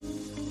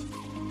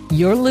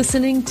You're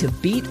listening to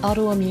Beat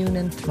Autoimmune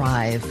and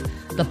Thrive,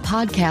 the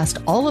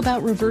podcast all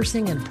about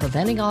reversing and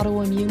preventing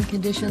autoimmune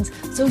conditions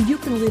so you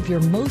can live your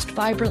most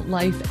vibrant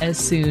life as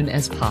soon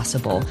as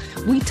possible.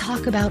 We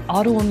talk about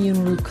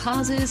autoimmune root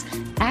causes,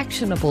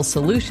 actionable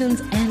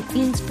solutions, and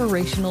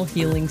inspirational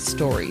healing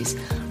stories.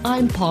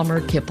 I'm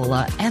Palmer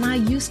Kippola, and I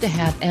used to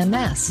have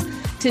MS.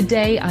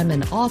 Today, I'm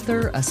an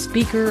author, a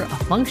speaker, a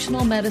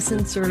functional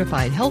medicine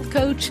certified health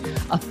coach,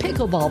 a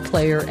pickleball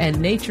player,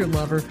 and nature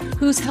lover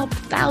who's helped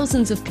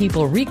thousands of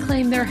people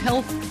reclaim their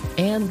health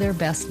and their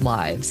best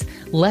lives.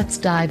 Let's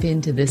dive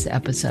into this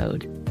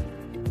episode.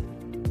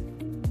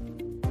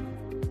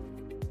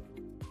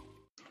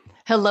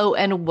 Hello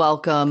and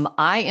welcome.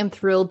 I am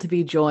thrilled to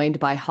be joined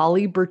by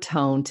Holly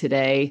Bertone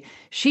today.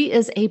 She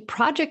is a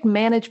project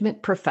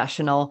management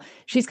professional.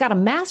 She's got a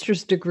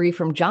master's degree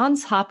from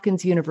Johns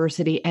Hopkins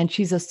University, and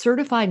she's a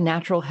certified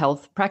natural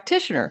health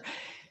practitioner.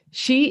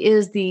 She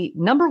is the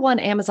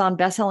 #1 Amazon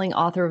bestselling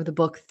author of the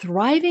book,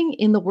 Thriving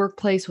in the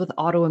Workplace with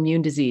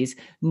Autoimmune Disease,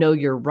 Know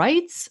Your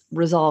Rights,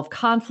 Resolve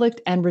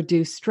Conflict, and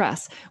Reduce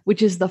Stress,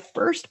 which is the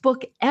first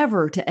book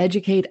ever to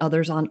educate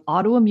others on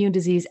autoimmune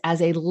disease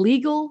as a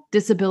legal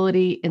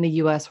disability in the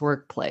U.S.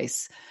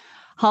 workplace.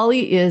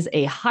 Holly is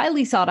a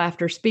highly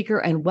sought-after speaker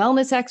and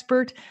wellness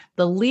expert,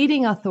 the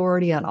leading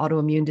authority on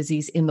autoimmune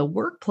disease in the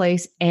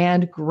workplace,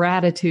 and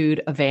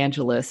gratitude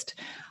evangelist.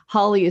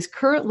 Holly is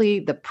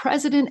currently the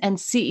president and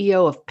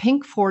CEO of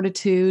Pink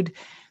Fortitude,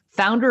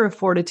 founder of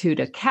Fortitude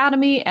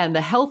Academy, and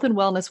the health and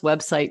wellness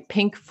website,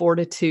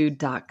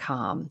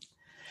 pinkfortitude.com.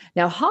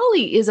 Now,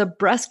 Holly is a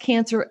breast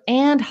cancer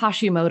and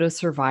Hashimoto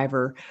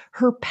survivor.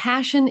 Her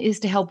passion is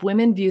to help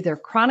women view their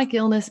chronic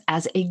illness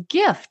as a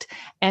gift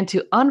and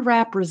to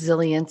unwrap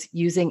resilience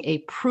using a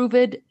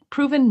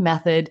proven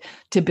method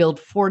to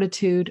build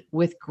fortitude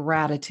with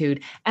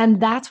gratitude. And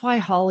that's why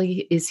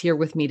Holly is here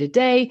with me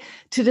today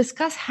to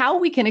discuss how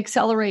we can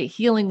accelerate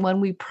healing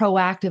when we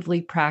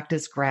proactively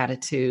practice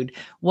gratitude.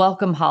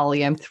 Welcome,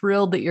 Holly. I'm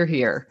thrilled that you're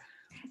here.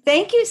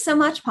 Thank you so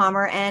much,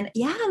 Palmer. And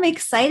I'm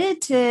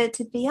excited to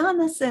be on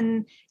this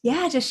and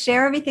just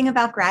share everything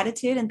about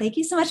gratitude. And thank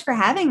you so much for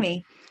having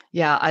me.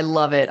 Yeah, I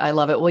love it. I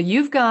love it. Well,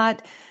 you've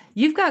got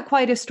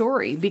quite a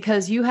story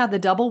because you have the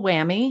double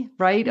whammy,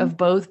 right, of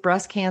both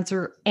breast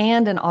cancer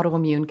and an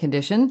autoimmune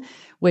condition,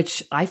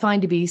 which I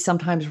find to be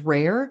sometimes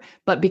rare,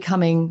 but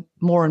becoming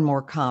more and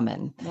more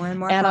common. More and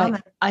more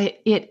common.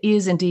 It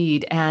is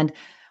indeed. And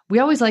we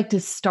always like to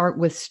start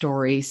with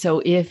story.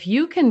 So if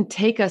you can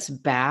take us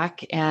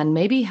back and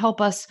maybe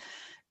help us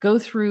go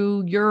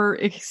through your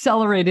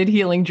accelerated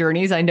healing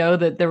journeys. I know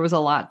that there was a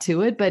lot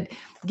to it, but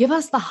give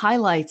us the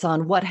highlights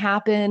on what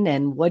happened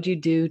and what you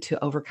do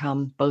to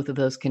overcome both of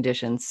those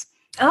conditions.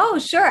 Oh,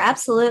 sure.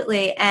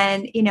 Absolutely.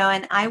 And,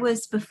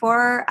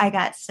 before I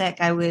got sick,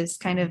 I was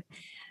kind of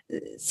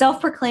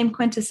self-proclaimed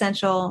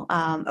quintessential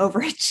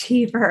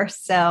overachiever.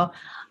 So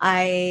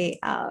I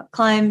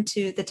climbed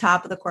to the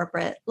top of the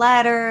corporate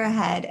ladder,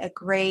 had a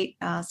great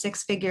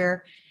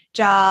six-figure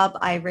job.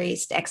 I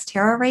raced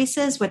Xterra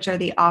races, which are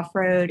the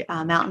off-road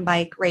mountain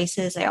bike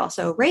races. I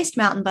also raced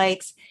mountain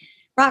bikes,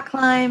 rock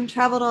climbed,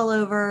 traveled all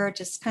over,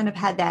 just kind of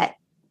had that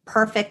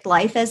perfect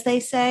life, as they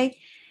say.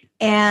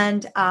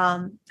 And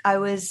I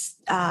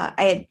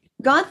had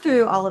gone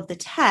through all of the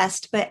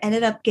tests, but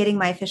ended up getting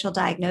my official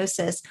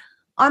diagnosis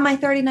on my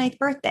 39th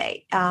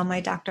birthday.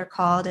 My doctor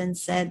called and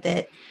said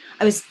that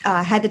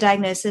I had the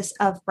diagnosis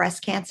of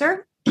breast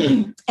cancer.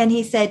 And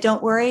he said,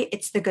 "Don't worry,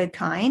 it's the good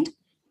kind,"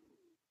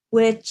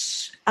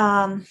 which,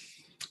 probably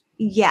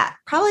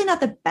not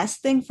the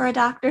best thing for a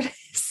doctor to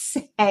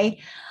say.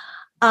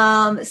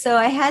 So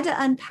I had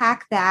to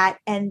unpack that.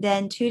 And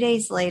then 2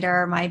 days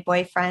later, my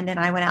boyfriend and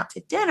I went out to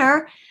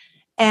dinner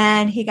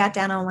and he got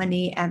down on one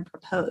knee and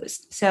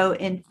proposed. So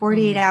in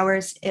 48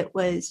 hours, it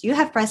was, "You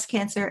have breast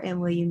cancer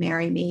and will you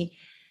marry me?"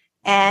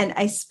 And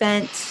I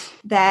spent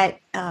that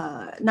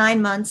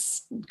 9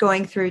 months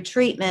going through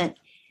treatment.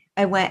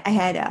 I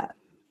had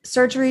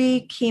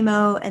surgery,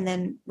 chemo, and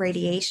then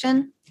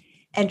radiation,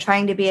 and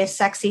trying to be a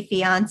sexy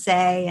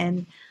fiance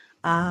and,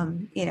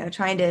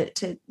 trying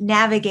to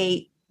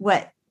navigate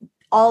what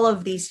all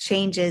of these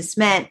changes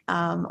meant.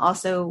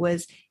 Also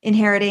was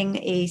inheriting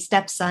a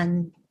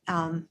stepson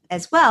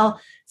as well.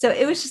 So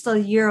it was just a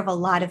year of a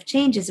lot of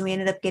changes. And we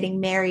ended up getting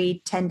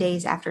married 10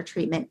 days after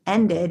treatment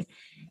ended.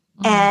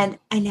 And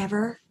I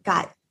never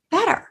got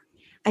better.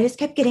 I just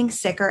kept getting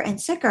sicker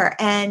and sicker.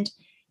 And,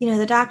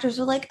 the doctors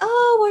were like,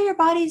 "Oh, well, your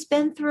body's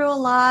been through a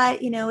lot.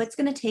 It's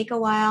going to take a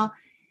while."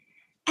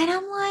 And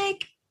I'm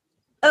like,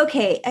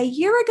 okay, a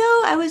year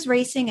ago, I was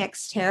racing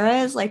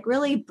Xterras, like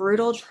really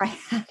brutal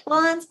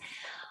triathlons.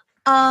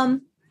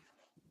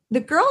 The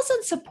girls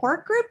in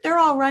support group, they're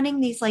all running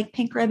these like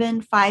pink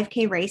ribbon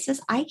 5K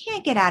races. I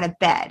can't get out of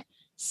bed.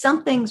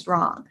 Something's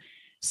wrong.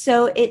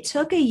 So it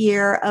took a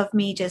year of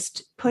me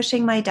just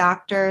pushing my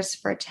doctors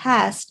for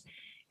tests.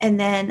 And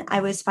then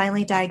I was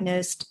finally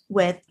diagnosed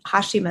with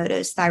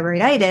Hashimoto's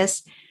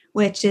thyroiditis,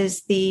 which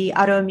is the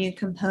autoimmune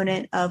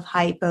component of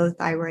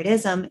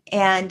hypothyroidism.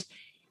 And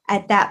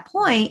at that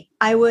point,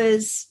 I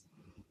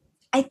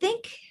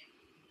think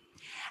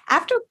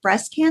after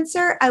breast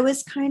cancer, I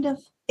was kind of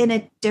in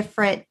a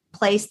different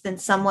place than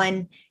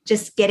someone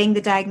just getting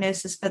the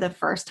diagnosis for the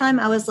first time.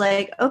 I was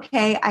like,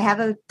 okay, I have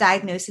a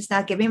diagnosis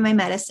now, give me my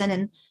medicine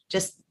and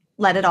just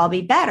let it all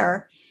be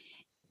better.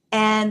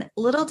 And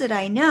little did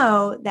I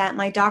know that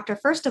my doctor,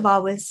 first of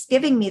all, was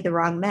giving me the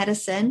wrong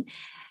medicine.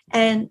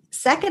 And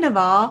second of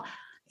all,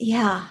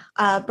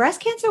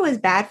 breast cancer was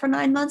bad for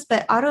 9 months,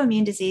 but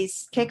autoimmune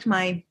disease kicked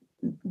my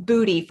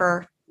booty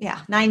for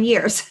 9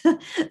 years.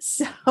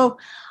 So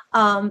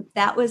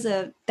that was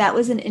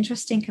an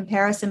interesting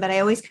comparison. But I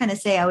always kind of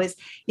say I was,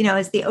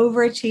 as the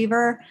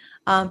overachiever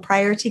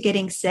prior to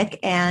getting sick,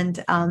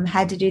 and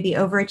had to do the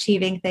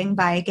overachieving thing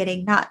by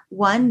getting not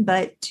one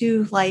but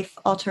two life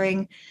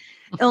altering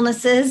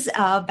illnesses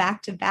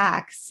back to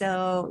back.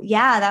 So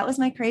yeah, that was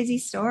my crazy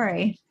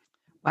story.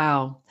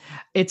 Wow.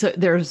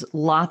 There's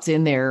lots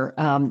in there.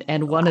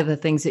 And one of the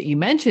things that you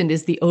mentioned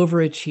is the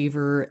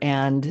overachiever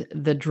and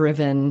the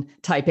driven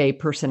type A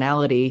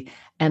personality.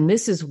 And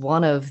this is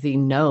one of the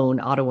known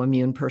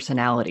autoimmune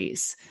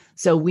personalities.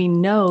 So we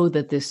know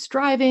that this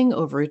striving,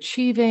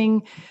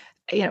 overachieving,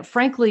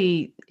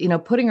 frankly,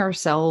 putting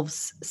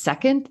ourselves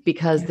second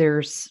because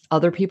there's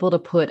other people to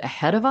put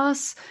ahead of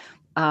us.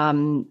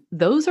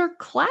 Those are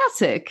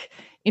classic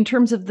in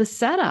terms of the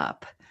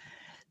setup.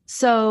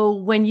 So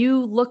when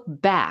you look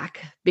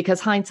back, because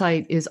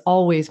hindsight is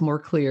always more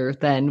clear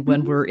than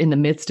when we're in the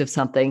midst of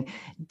something,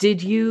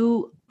 did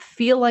you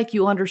feel like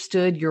you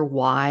understood your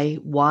why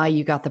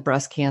you got the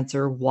breast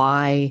cancer,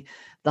 why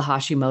the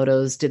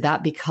Hashimoto's? Did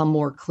that become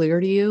more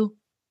clear to you?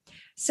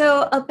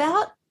 So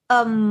about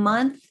a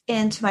month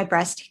into my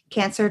breast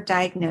cancer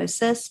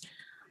diagnosis,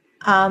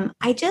 I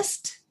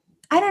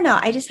don't know,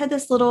 I just had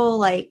this little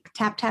like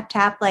tap, tap,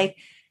 tap, like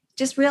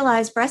just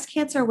realized breast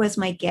cancer was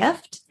my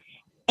gift.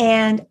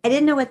 And I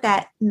didn't know what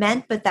that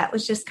meant, but that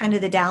was just kind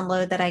of the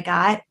download that I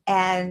got.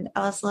 And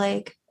I was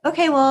like,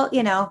 okay, well,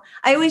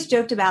 I always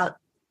joked about,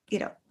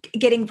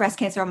 getting breast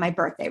cancer on my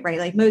birthday, right?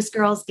 Like most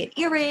girls get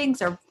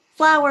earrings or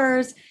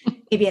flowers,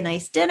 maybe a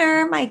nice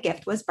dinner. My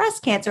gift was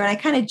breast cancer. And I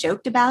kind of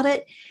joked about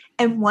it.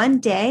 And one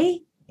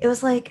day it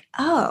was like,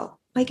 oh,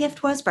 my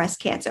gift was breast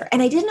cancer.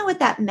 And I didn't know what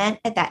that meant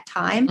at that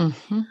time.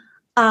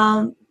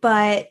 Mm-hmm.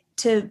 But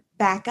to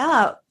back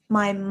up,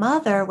 my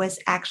mother was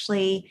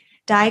actually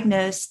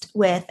diagnosed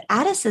with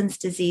Addison's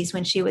disease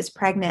when she was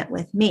pregnant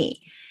with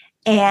me.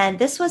 And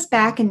this was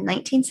back in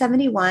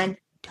 1971.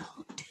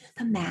 Don't do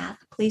the math.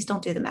 Please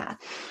don't do the math.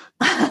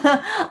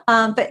 But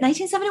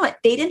 1971,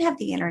 they didn't have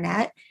the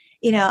internet.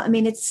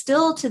 It's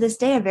still to this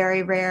day a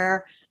very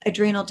rare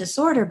adrenal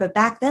disorder. But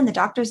back then, the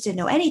doctors didn't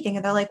know anything.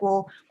 And they're like,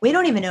 well, we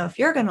don't even know if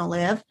you're going to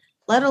live,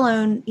 let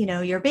alone,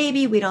 your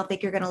baby. We don't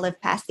think you're going to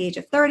live past the age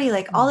of 30,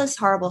 like all this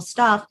horrible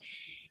stuff.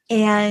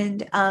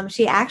 And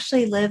she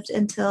actually lived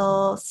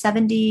until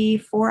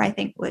 74, I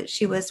think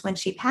she was when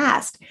she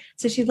passed.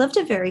 So she lived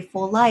a very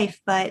full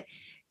life. But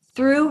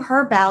through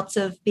her bouts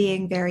of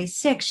being very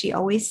sick, she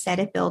always said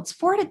it builds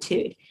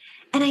fortitude.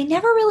 And I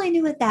never really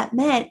knew what that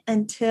meant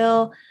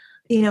until,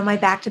 my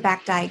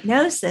back-to-back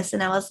diagnosis.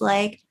 And I was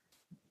like,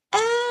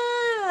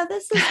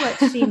 this is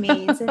what she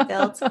means. It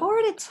builds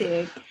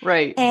fortitude.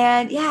 Right.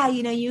 And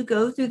you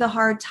go through the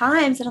hard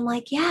times and I'm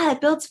like, yeah,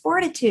 it builds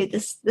fortitude.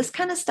 This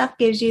kind of stuff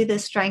gives you the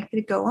strength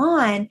to go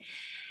on.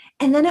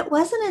 And then it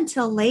wasn't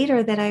until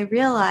later that I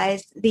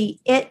realized the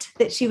it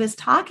that she was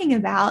talking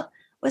about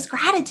was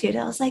gratitude.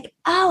 I was like,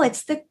 oh,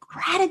 it's the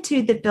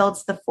gratitude that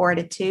builds the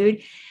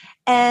fortitude.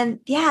 And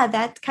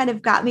that kind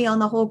of got me on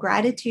the whole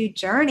gratitude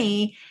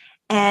journey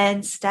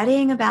and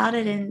studying about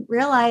it and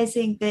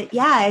realizing that,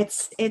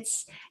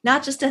 it's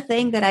not just a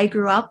thing that I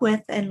grew up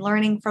with and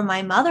learning from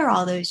my mother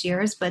all those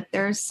years, but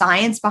there's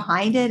science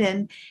behind it.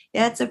 And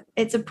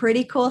it's a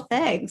pretty cool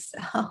thing. So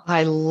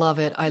I love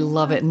it. I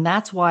love it. And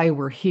that's why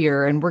we're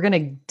here. And we're going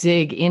to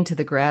dig into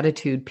the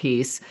gratitude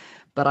piece.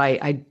 But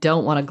I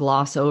don't want to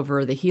gloss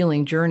over the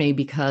healing journey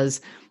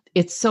because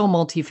it's so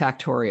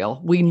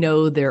multifactorial. We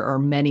know there are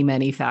many,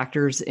 many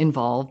factors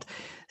involved.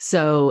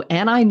 So,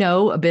 and I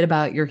know a bit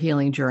about your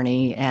healing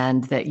journey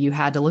and that you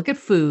had to look at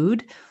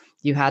food,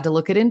 you had to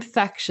look at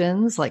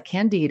infections like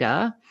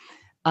Candida,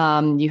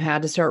 you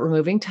had to start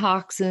removing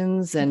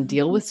toxins and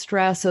deal with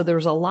stress. So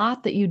there's a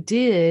lot that you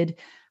did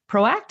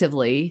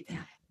proactively. Yeah.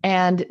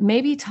 And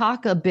maybe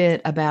talk a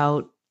bit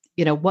about,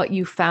 what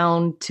you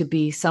found to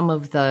be some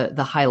of the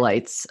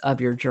highlights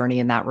of your journey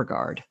in that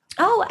regard.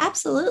 Oh,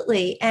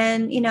 absolutely.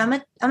 And,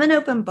 I'm an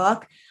open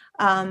book.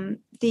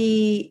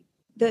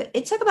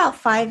 It took about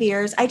 5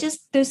 years.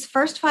 Those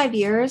first 5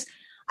 years,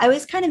 I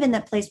was kind of in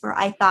that place where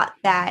I thought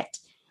that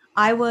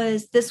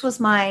this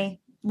was my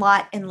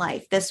lot in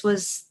life. This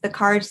was the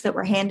cards that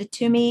were handed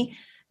to me,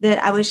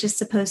 that I was just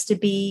supposed to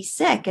be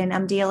sick. And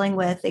I'm dealing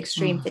with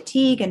extreme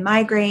fatigue and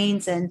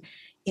migraines and,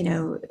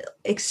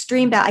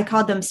 I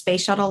called them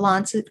space shuttle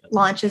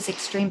launches,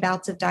 extreme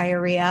bouts of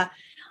diarrhea.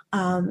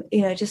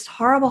 Just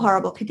horrible,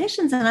 horrible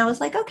conditions. And I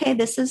was like, okay,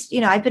 this is,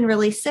 I've been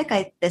really sick.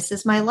 This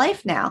is my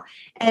life now.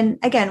 And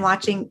again,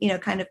 watching,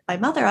 kind of my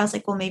mother, I was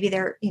like, well, maybe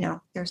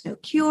there's no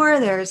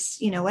cure. There's,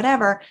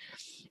 whatever.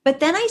 But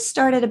then I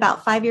started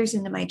about 5 years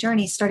into my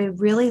journey,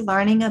 started really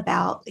learning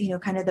about,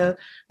 kind of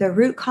the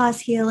root cause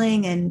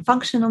healing and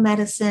functional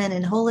medicine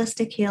and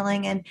holistic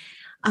healing. And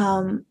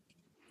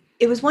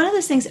it was one of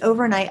those things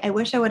overnight. I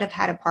wish I would have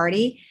had a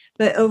party,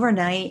 but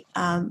overnight,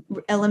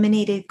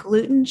 eliminated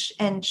gluten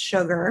and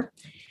sugar.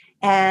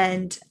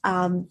 And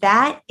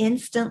that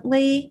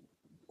instantly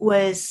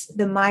was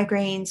the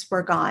migraines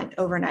were gone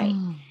overnight.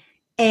 Mm.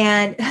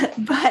 And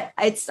but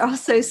it's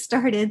also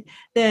started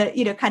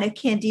the kind of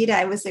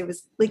candida. It was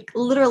like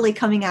literally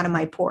coming out of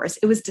my pores.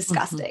 It was Mhm.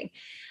 disgusting.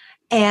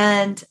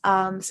 And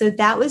so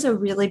that was a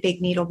really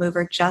big needle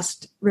mover,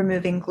 just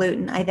removing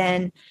gluten. I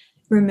then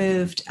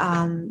removed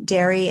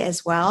dairy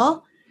as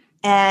well,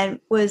 and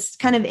was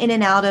kind of in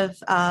and out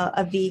of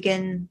a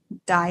vegan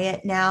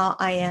diet. Now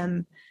I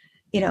am,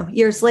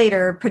 years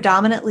later,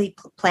 predominantly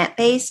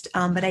plant-based,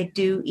 but I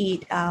do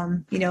eat,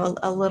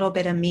 a little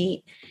bit of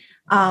meat,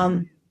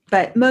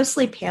 but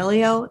mostly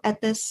paleo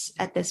at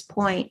this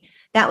point.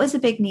 That was a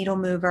big needle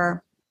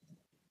mover.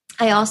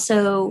 I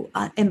also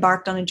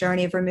embarked on a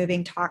journey of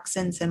removing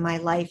toxins in my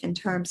life in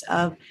terms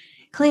of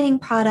cleaning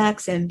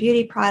products and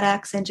beauty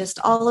products and just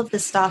all of the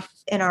stuff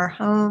in our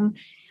home.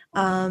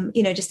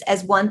 Just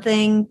as one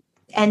thing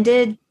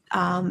ended,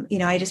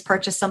 I just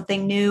purchased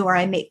something new, or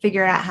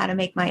figured out how to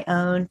make my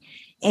own.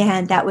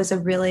 And that was a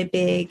really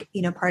big,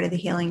 part of the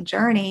healing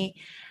journey.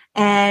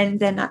 And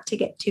then, not to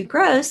get too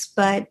gross,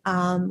 but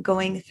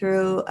going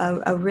through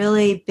a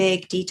really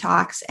big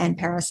detox and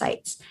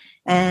parasites.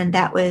 And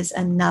that was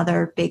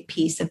another big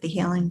piece of the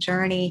healing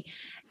journey.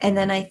 And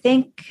then I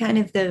think kind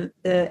of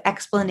the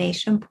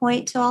explanation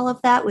point to all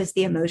of that was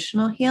the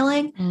emotional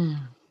healing.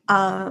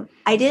 Mm.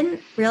 I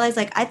didn't realize,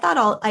 like, I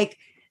thought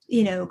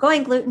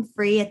going gluten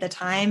free at the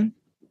time,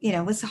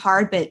 was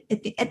hard, but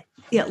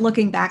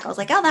looking back, I was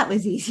like, oh, that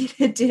was easy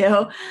to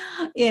do.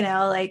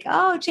 Like,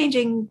 oh,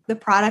 changing the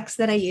products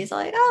that I use,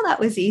 like, oh, that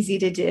was easy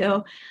to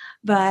do.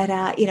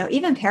 But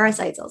even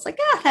parasites, I was like,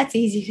 that's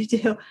easy to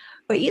do.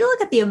 But you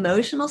look at the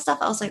emotional stuff,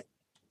 I was like,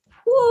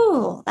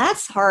 whoa,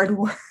 that's hard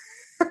work.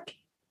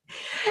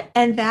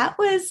 And that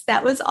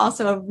was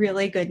also a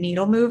really good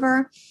needle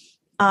mover.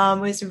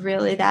 Was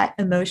really that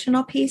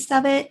emotional piece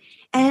of it.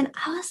 And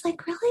I was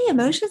like, really,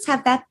 emotions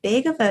have that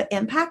big of an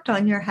impact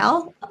on your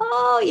health?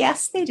 Oh,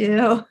 yes, they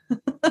do.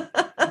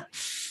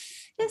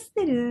 Yes,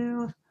 they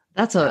do.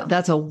 So,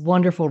 That's a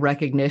wonderful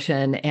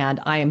recognition, and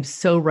I am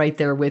so right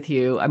there with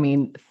you. I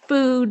mean,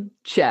 food,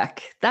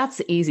 check. That's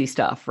easy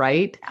stuff,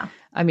 right? yeah.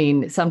 I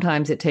mean,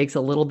 sometimes it takes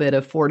a little bit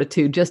of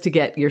fortitude just to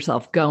get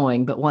yourself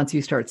going, but once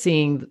you start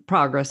seeing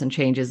progress and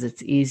changes,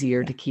 it's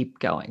easier to keep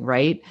going,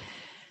 right?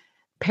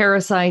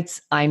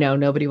 Parasites, I know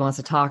nobody wants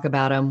to talk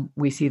about them.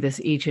 We see this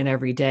each and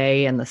every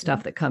day, and the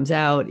stuff that comes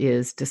out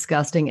is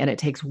disgusting, and it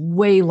takes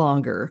way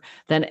longer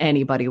than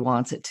anybody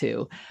wants it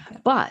to.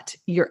 But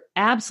you're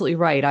absolutely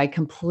right. I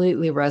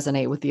completely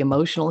resonate with the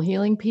emotional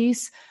healing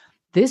piece.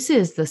 This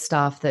is the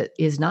stuff that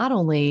is not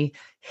only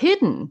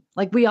hidden,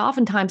 like we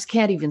oftentimes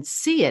can't even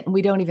see it, and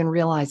we don't even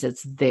realize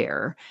it's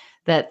there,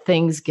 that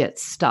things get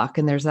stuck.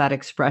 And there's that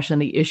expression,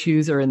 the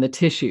issues are in the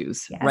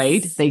tissues,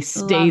 right? Yes. They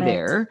stay Love it.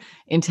 there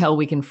until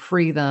we can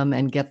free them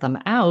and get them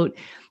out.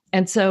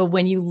 And so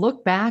when you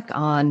look back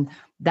on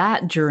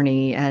that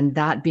journey and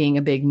that being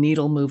a big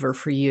needle mover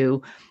for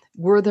you,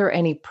 were there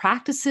any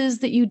practices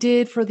that you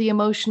did for the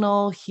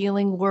emotional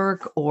healing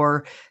work,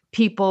 or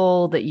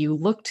people that you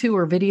looked to,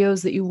 or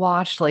videos that you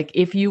watched? Like,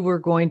 if you were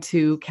going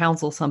to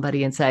counsel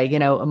somebody and say,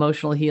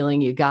 emotional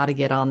healing, you got to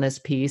get on this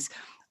piece,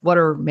 what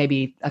are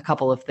maybe a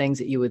couple of things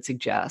that you would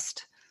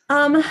suggest?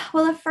 Well,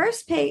 the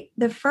first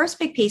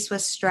big piece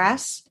was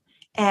stress,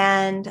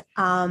 and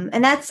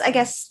that's, I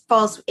guess,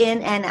 falls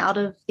in and out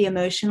of the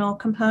emotional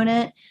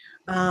component.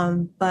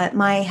 But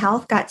my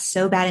health got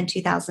so bad in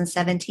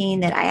 2017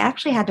 that I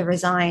actually had to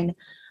resign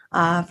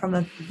from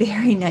a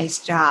very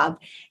nice job,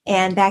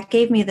 and that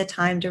gave me the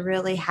time to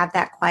really have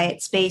that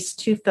quiet space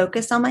to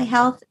focus on my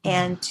health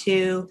and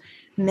to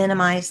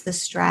minimize the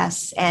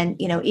stress. And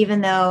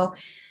even though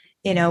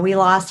we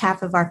lost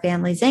half of our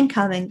family's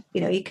income, and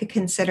you could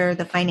consider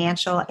the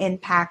financial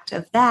impact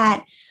of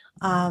that,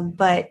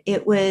 but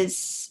it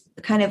was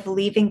kind of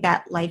leaving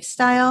that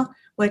lifestyle,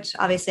 which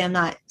obviously I'm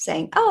not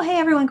saying, oh, hey,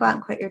 everyone go out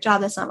and quit your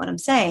job. That's not what I'm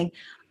saying.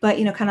 But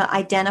kind of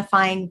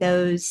identifying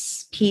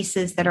those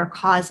pieces that are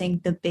causing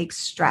the big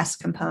stress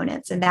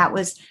components. And that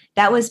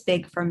was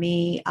big for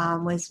me,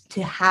 was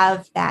to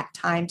have that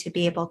time to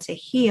be able to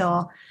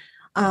heal.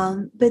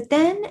 But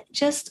then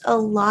just a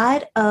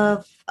lot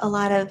of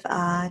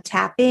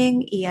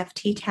tapping,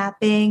 EFT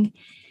tapping,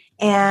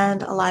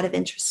 and a lot of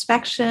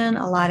introspection,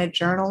 a lot of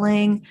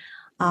journaling,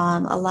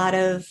 a lot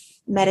of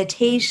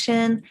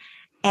meditation.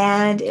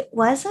 And it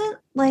wasn't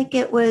like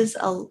it was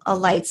a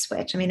light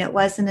switch. I mean, it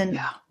wasn't an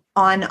Yeah.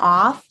 on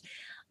off,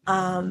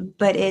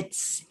 but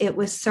it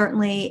was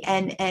certainly.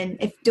 And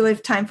if do we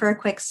have time for a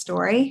quick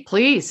story?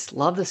 Please,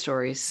 love the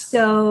stories.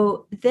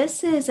 So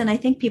this is, and I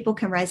think people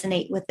can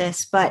resonate with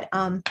this, but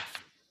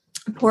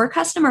poor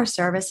customer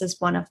service is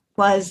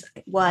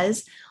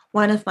was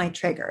one of my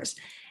triggers.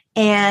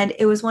 And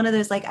it was one of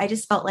those, like, I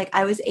just felt like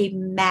I was a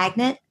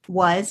magnet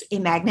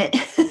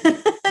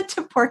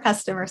to poor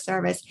customer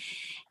service.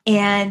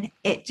 And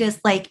it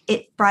just like,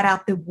 it brought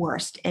out the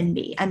worst in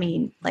me. I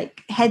mean,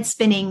 like head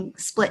spinning,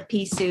 split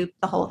pea soup,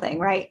 the whole thing.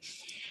 Right.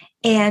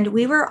 And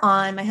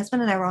my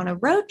husband and I were on a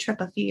road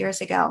trip a few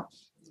years ago.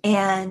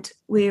 And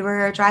we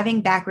were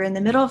driving back. We were in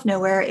the middle of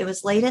nowhere. It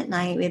was late at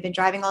night. We had been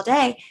driving all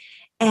day.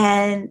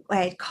 And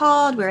I had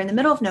called. We were in the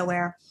middle of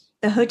nowhere.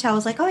 The hotel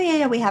was like, oh,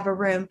 yeah, we have a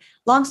room.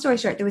 Long story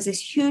short, there was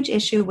this huge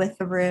issue with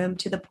the room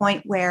to the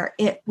point where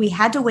we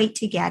had to wait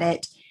to get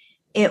it.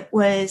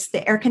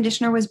 The air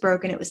conditioner was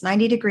broken. It was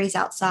 90 degrees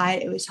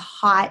outside. It was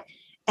hot.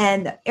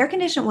 And the air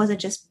conditioner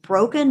wasn't just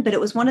broken, but it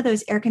was one of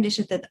those air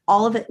conditioners that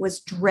all of it was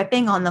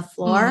dripping on the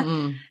floor.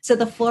 Mm-mm. So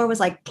the floor was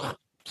like,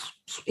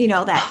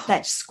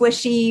 that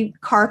squishy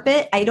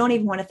carpet. I don't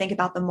even want to think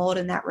about the mold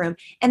in that room.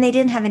 And they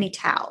didn't have any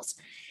towels.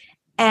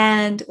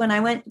 And when I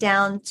went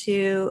down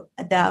to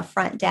the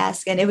front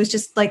desk, and it was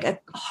just like a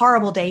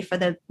horrible day for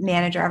the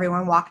manager,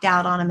 everyone walked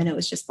out on him, and it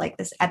was just like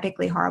this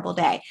epically horrible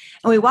day.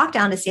 And we walked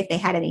down to see if they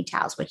had any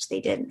towels, which they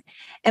didn't.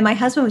 And my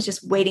husband was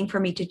just waiting for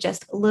me to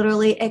just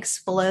literally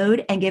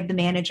explode and give the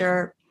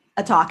manager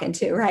a talking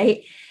to,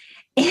 right?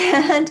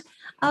 And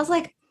I was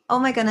like, oh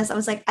my goodness. I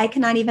was like, I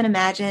cannot even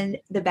imagine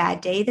the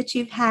bad day that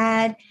you've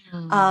had.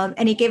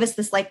 And he gave us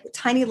this like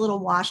tiny little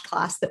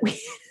washcloth that we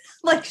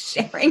like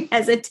sharing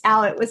as a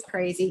towel. It was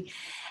crazy.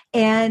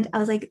 And I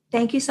was like,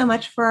 thank you so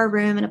much for our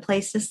room and a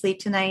place to sleep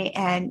tonight.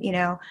 And,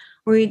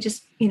 we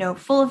just,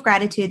 full of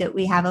gratitude that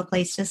we have a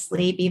place to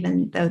sleep,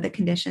 even though the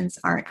conditions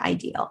aren't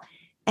ideal.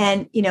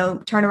 And,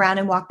 turn around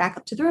and walk back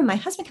up to the room. My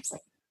husband kept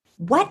like,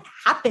 what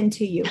happened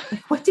to you?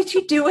 What did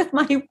you do with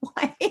my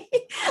wife?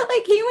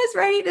 Like he was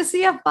ready to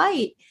see a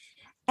fight.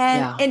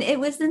 And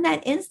it was in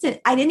that instant.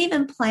 I didn't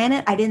even plan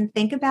it. I didn't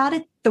think about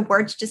it. The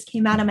words just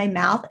came out of my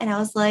mouth. And I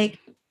was like,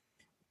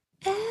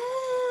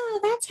 oh,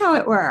 that's how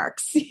it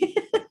works.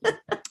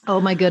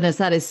 Oh my goodness.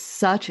 That is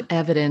such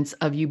evidence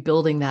of you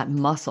building that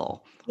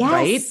muscle,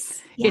 right?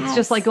 Yes. It's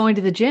just like going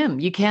to the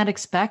gym. You can't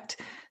expect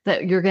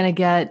that you're going to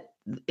get,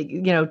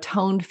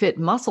 toned fit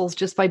muscles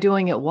just by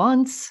doing it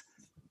once.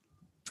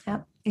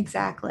 Yep,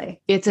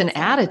 exactly. It's an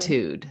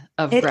attitude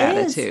of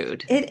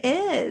gratitude. It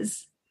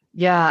is.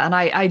 Yeah. And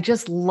I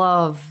just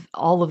love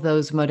all of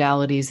those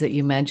modalities that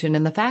you mentioned,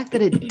 and the fact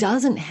that it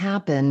doesn't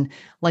happen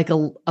like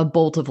a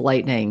bolt of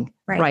lightning,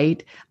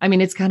 right? I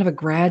mean, it's kind of a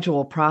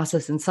gradual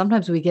process, and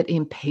sometimes we get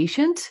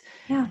impatient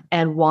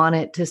and want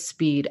it to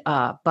speed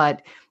up.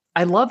 But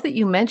I love that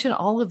you mentioned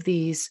all of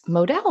these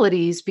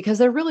modalities because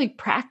they're really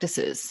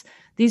practices.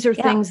 These are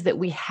things that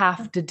we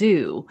have to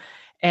do.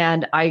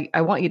 And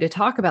I want you to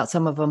talk about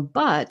some of them,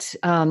 but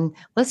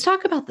let's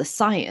talk about the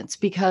science,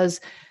 because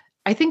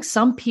I think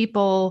some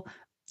people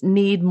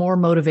need more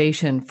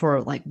motivation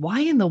for like, why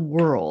in the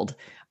world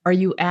are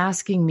you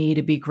asking me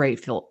to be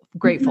grateful?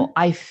 Mm-hmm.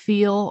 I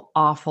feel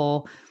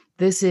awful.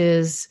 This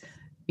is,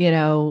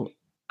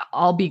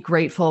 I'll be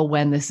grateful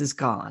when this is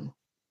gone.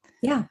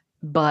 Yeah.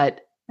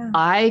 But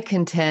I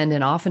contend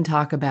and often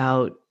talk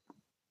about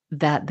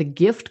that the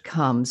gift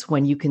comes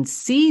when you can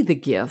see the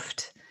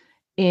gift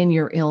in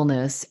your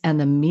illness and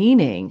the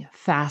meaning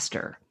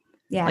faster.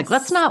 Yes. Like,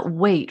 let's not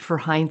wait for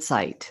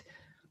hindsight.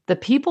 The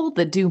people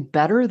that do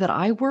better that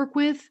I work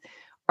with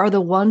are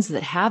the ones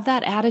that have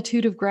that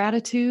attitude of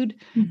gratitude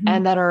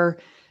and that are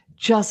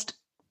just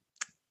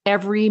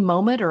every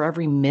moment or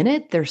every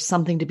minute, there's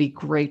something to be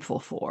grateful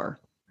for.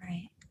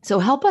 Right. So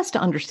help us to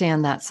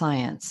understand that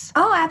science.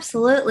 Oh,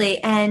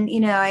 absolutely. And,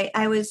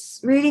 I was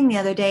reading the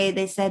other day,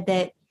 they said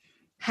that,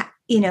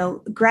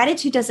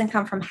 gratitude doesn't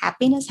come from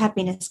happiness.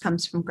 Happiness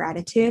comes from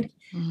gratitude.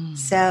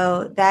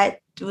 So that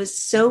was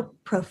so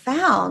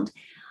profound.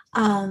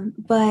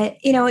 But,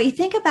 you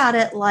think about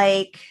it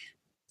like,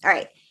 all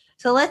right,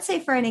 so let's say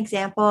for an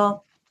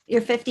example,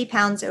 you're 50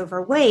 pounds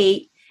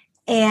overweight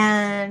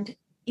and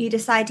you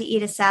decide to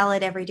eat a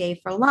salad every day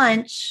for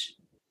lunch.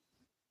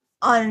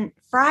 On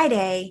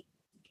Friday,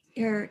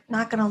 you're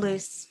not going to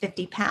lose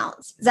 50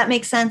 pounds. Does that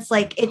make sense?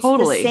 Like it's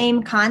totally the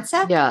same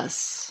concept.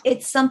 Yes.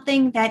 It's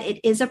something that it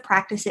is a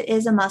practice. It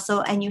is a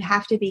muscle, and you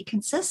have to be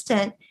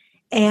consistent.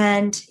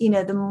 And,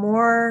 the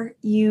more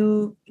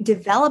you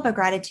develop a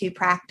gratitude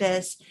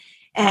practice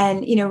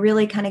and,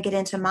 really kind of get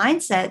into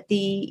mindset,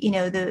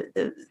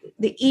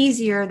 the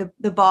easier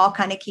the ball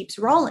kind of keeps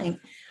rolling.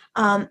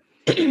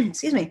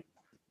 Excuse me.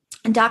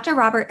 And Dr.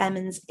 Robert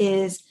Emmons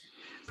is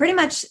pretty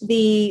much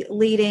the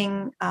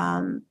leading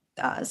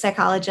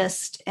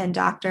psychologist and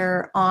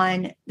doctor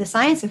on the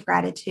science of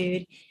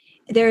gratitude.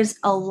 There's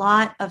a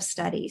lot of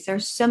studies.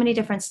 There's so many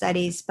different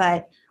studies,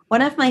 but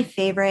one of my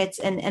favorites,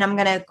 and I'm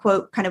going to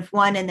quote kind of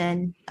one and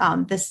then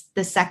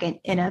the second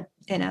in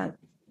a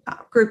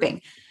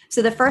grouping.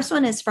 So the first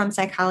one is from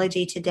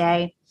Psychology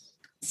Today.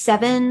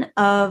 7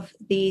 of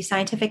the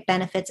scientific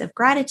benefits of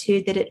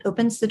gratitude: that it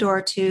opens the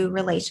door to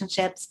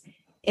relationships,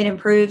 it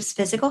improves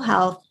physical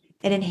health,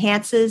 it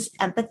enhances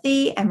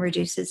empathy and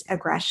reduces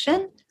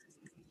aggression.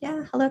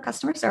 Yeah. Hello,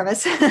 customer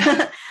service.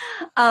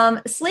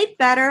 Sleep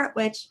better,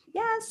 which,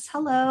 yes,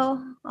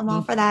 hello, I'm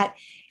all for that.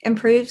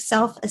 Improved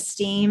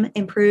self-esteem,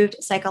 improved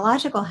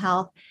psychological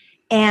health,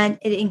 and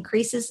it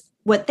increases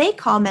what they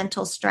call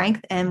mental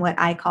strength and what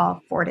I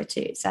call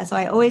fortitude. So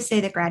I always say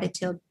that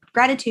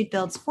gratitude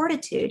builds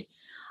fortitude.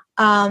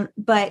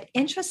 But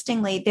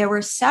interestingly, there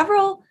were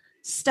several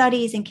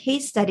studies and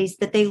case studies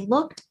that they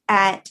looked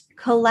at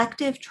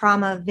collective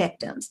trauma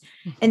victims.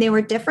 And they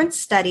were different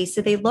studies.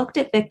 So they looked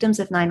at victims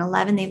of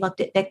 9/11, they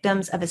looked at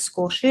victims of a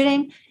school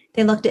shooting,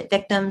 they looked at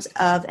victims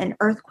of an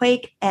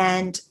earthquake,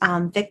 and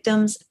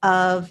victims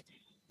of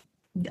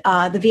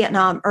the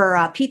Vietnam or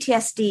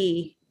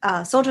PTSD,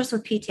 soldiers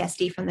with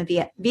PTSD from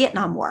the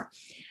Vietnam War.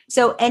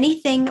 So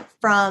anything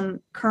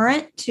from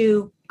current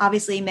to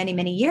obviously many,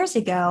 many years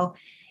ago.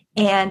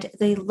 And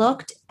they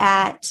looked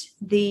at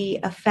the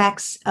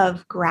effects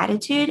of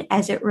gratitude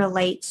as it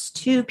relates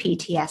to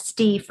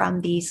PTSD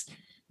from these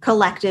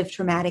collective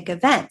traumatic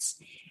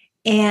events.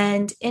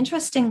 And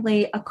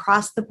interestingly,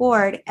 across the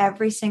board,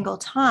 every single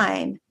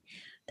time,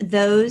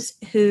 those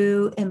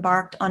who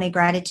embarked on a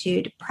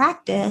gratitude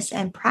practice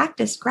and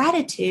practiced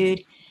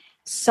gratitude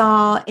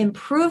saw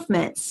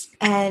improvements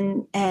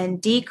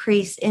and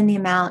decrease in the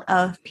amount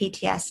of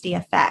PTSD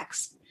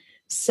effects.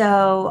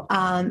 So,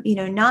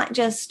 not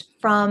just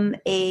from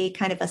a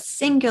kind of a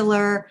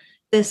singular,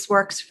 this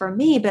works for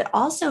me, but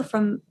also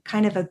from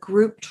kind of a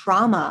group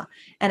trauma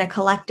and a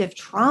collective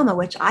trauma,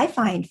 which I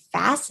find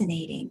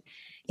fascinating,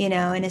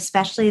 and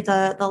especially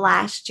the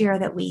last year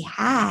that we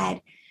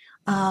had,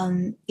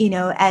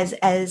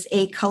 as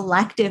a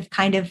collective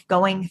kind of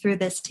going through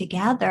this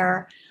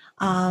together,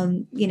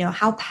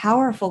 how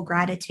powerful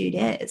gratitude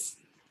is.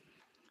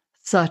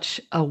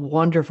 Such a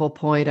wonderful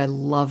point. I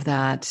love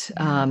that.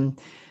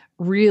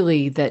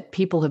 Really, that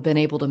people have been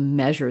able to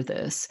measure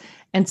this.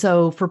 And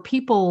so for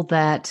people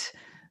that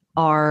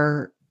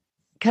are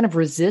kind of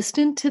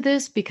resistant to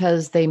this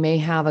because they may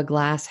have a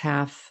glass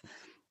half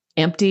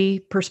empty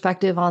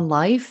perspective on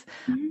life,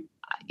 Mhm.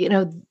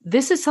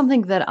 This is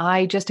something that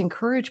I just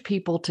encourage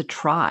people to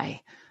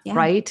try, Yeah.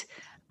 right?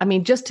 I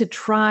mean, just to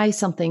try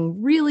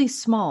something really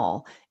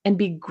small and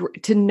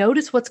to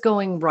notice what's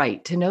going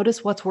right, to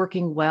notice what's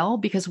working well,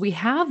 because we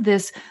have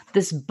this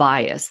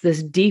bias,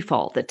 this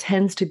default that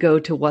tends to go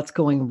to what's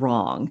going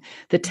wrong,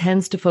 that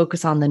tends to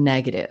focus on the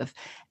negative.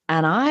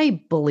 And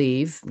I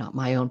believe, not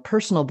my own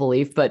personal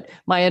belief, but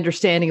my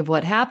understanding of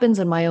what happens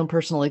and my own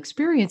personal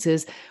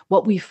experiences,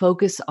 what we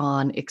focus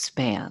on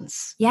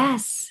expands.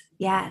 Yes.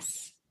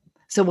 Yes.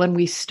 So when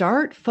we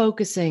start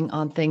focusing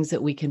on things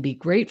that we can be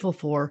grateful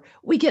for,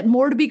 we get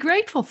more to be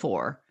grateful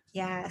for,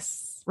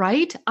 Yes.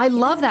 right? I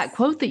love that Yes.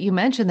 quote that you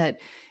mentioned, that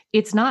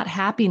it's not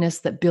happiness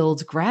that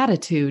builds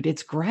gratitude,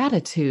 it's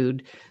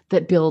gratitude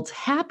that builds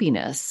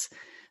happiness.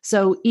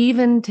 So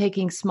even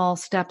taking small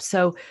steps.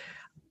 So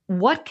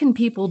what can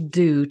people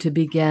do to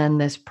begin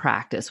this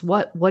practice?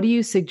 What do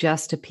you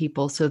suggest to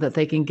people so that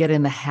they can get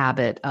in the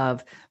habit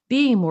of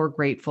being more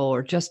grateful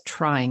or just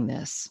trying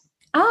this?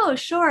 Oh,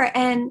 sure.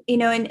 And,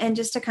 and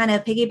just to kind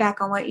of piggyback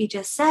on what you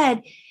just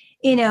said,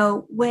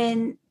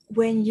 when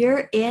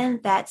you're in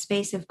that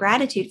space of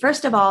gratitude,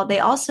 first of all, they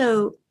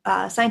also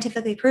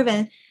scientifically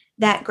proven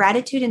that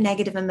gratitude and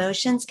negative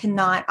emotions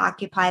cannot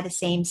occupy the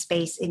same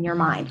space in your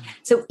mind.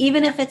 So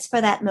even if it's for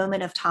that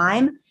moment of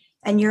time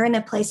and you're in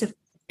a place of,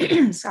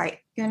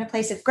 you're in a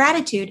place of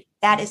gratitude,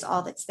 that is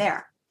all that's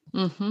there.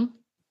 Mm-hmm.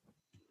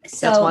 That's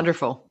So,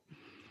 wonderful.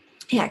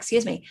 yeah,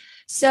 excuse me.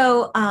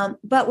 So,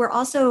 but we're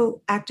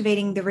also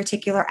activating the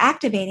reticular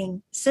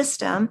activating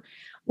system,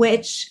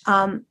 which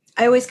I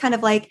always kind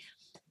of like.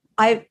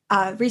 I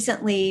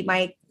recently,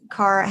 my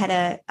car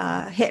had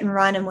a hit and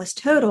run and was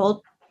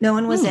totaled. No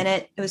one was in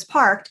it. It was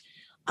parked.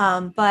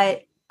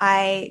 But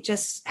I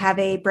just have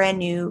a brand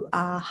new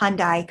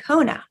Hyundai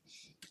Kona.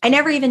 I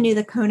never even knew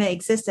the Kona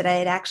existed. I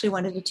had actually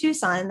wanted a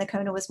Tucson and the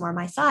Kona was more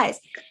my size.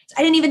 So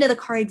I didn't even know the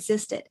car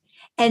existed.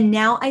 And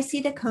now I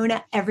see the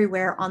Kona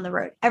everywhere on the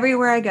road.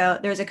 Everywhere I go,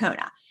 there's a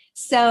Kona.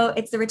 So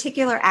it's the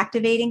reticular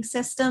activating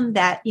system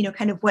that,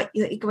 kind of what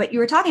you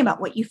were talking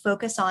about, what you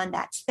focus on,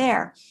 that's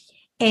there.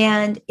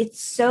 And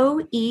it's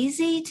so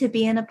easy to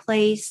be in a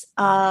place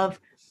of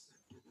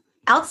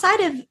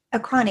outside of a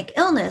chronic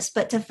illness,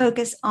 but to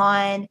focus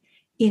on,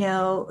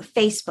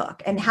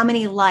 Facebook and how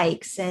many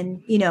likes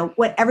and,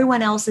 what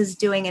everyone else is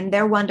doing in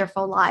their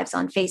wonderful lives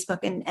on Facebook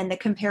and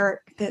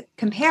the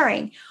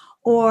comparing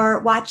or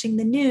watching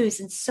the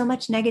news and so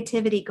much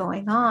negativity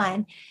going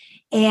on.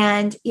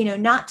 And,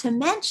 not to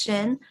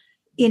mention,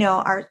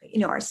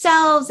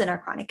 ourselves and our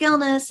chronic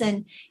illness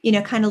and,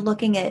 kind of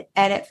looking at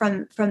it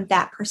from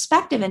that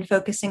perspective and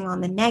focusing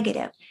on the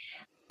negative.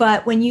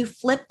 But when you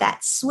flip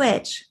that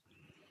switch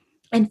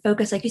and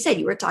focus, like you said,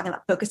 you were talking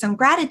about focus on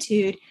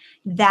gratitude,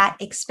 that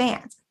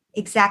expands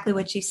exactly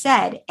what you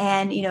said.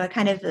 And,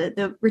 kind of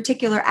the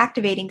reticular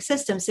activating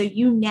system. So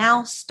you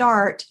now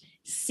start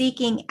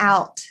seeking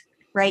out,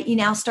 right? You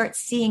now start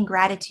seeing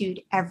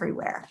gratitude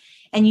everywhere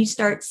and you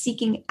start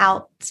seeking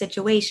out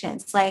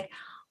situations. Like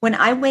when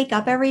I wake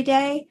up every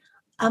day,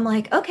 I'm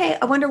like, okay,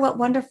 I wonder what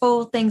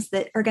wonderful things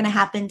that are going to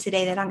happen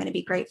today that I'm going to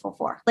be grateful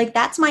for. Like,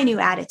 that's my new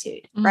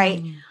attitude,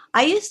 right? Mm.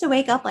 I used to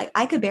wake up like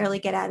I could barely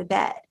get out of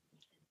bed.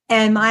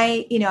 And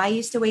I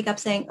used to wake up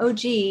saying, oh,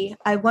 gee,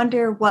 I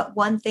wonder what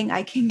one thing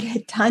I can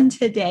get done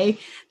today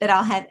that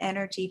I'll have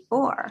energy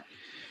for.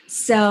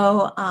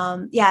 So,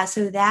 yeah,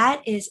 so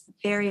that is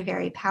very,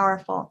 very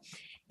powerful.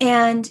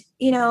 And,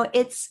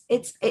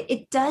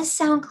 it does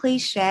sound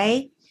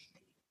cliche,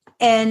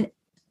 and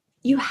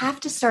you have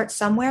to start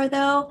somewhere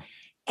though.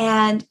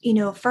 And,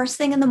 first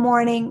thing in the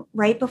morning,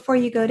 right before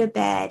you go to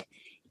bed,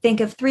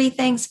 think of 3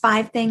 things,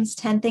 5 things,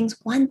 10 things,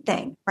 one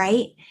thing,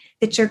 right?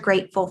 That you're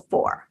grateful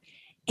for,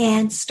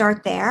 and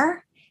start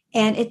there.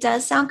 And it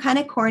does sound kind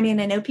of corny,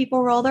 and I know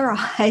people roll their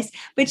eyes,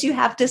 but you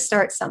have to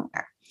start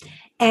somewhere.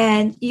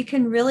 And you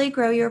can really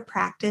grow your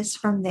practice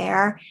from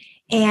there.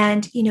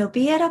 And,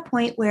 be at a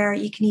point where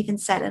you can even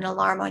set an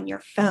alarm on your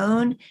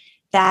phone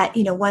that,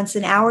 once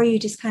an hour, you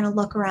just kind of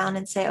look around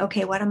and say,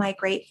 okay, what am I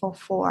grateful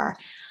for?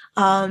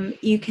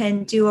 You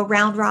can do a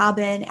round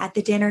robin at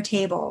the dinner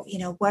table.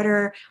 What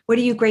are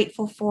you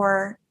grateful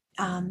for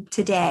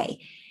today?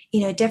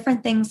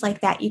 Different things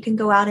like that. You can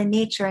go out in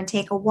nature and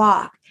take a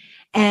walk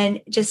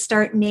and just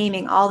start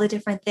naming all the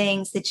different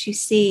things that you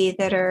see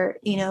that are,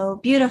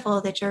 beautiful,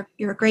 that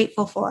you're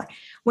grateful for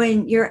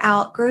when you're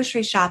out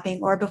grocery shopping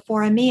or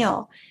before a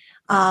meal.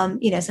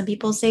 Some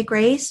people say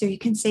grace, or you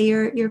can say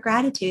your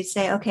gratitude.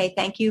 Say, okay,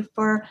 thank you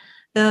for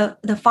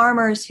the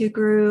farmers who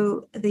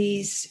grew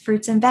these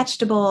fruits and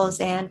vegetables,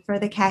 and for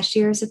the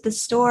cashiers at the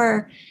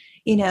store,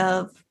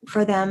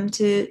 for them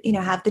to,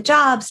 have the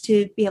jobs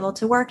to be able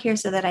to work here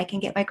so that I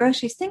can get my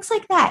groceries, things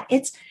like that.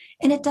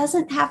 And it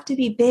doesn't have to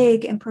be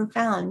big and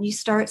profound. You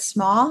start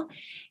small,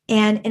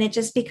 and it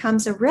just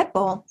becomes a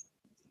ripple.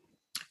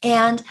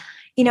 And,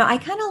 I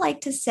kind of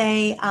like to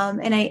say,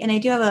 and I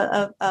do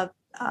have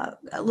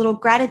a little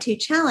gratitude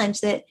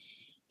challenge that,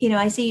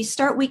 I say you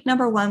start week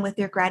number 1 with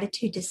your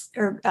gratitude,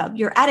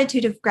 your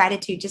attitude of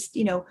gratitude, just,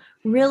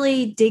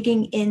 really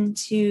digging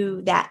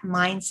into that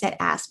mindset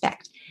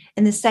aspect.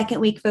 And the second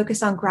week,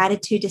 focus on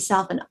gratitude to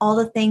self and all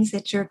the things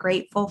that you're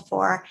grateful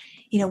for.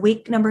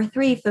 Week number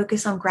 3,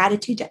 focus on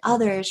gratitude to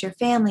others, your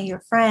family, your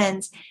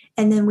friends.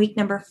 And then week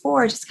number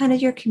 4, just kind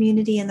of your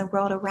community and the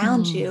world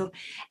around you,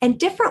 and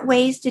different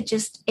ways to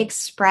just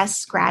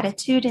express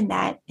gratitude in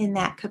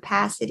that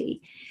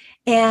capacity.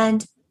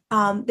 And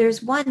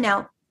there's one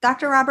now.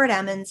 Dr. Robert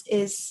Emmons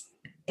is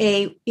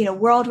a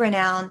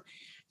world-renowned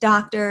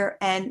doctor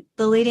and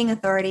the leading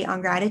authority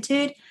on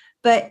gratitude,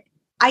 but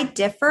I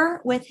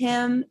differ with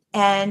him,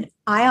 and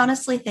I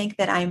honestly think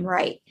that I'm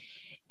right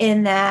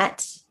in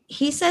that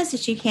he says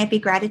that you can't be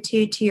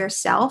gratitude to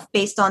yourself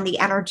based on the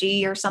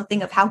energy or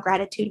something of how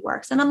gratitude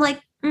works. And I'm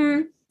like,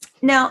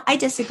 no, I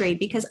disagree,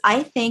 because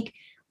I think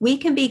we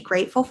can be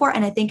grateful for,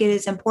 and I think it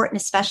is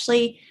important,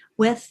 especially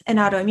with an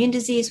autoimmune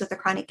disease, with a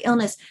chronic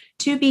illness,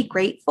 to be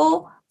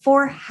grateful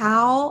for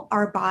how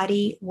our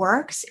body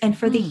works and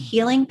for the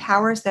healing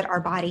powers that our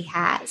body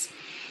has,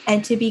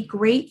 and to be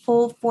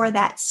grateful for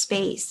that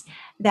space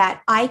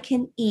that I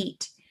can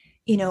eat,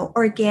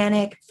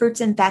 organic fruits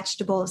and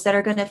vegetables that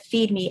are going to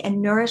feed me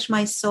and nourish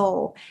my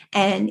soul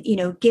and,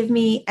 give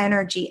me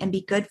energy and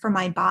be good for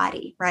my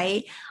body,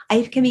 right?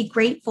 I can be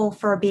grateful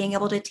for being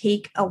able to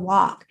take a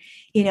walk.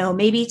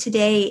 Maybe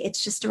today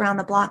it's just around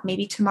the block,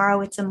 maybe tomorrow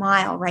it's a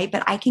mile, right?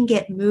 But I can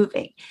get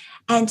moving.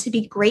 And to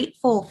be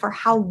grateful for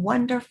how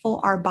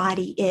wonderful our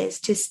body is,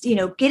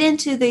 to, get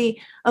into the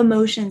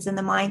emotions and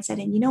the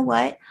mindset. And you know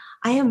what?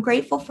 I am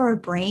grateful for a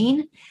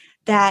brain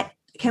that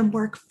can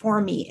work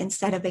for me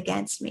instead of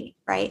against me,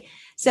 right?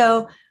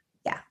 So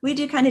yeah, we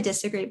do kind of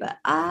disagree, but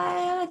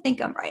I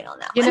think I'm right on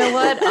that You one. know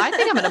what? I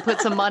think I'm going to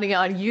put some money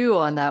on you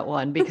on that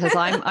one, because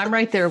I'm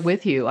right there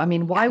with you. I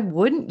mean, why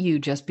wouldn't you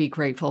just be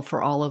grateful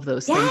for all of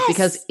those things?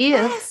 Because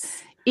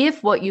Yes.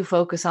 if what you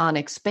focus on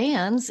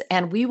expands,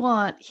 and we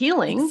want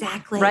healing,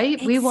 Exactly.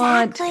 right?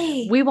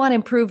 Exactly. We want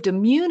improved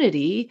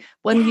immunity.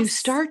 When you Yes.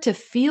 start to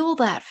feel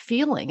that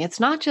feeling, it's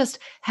not just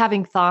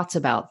having thoughts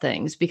about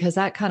things, because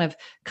that kind of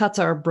cuts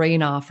our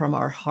brain off from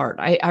our heart.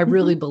 I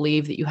really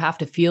believe that you have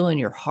to feel in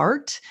your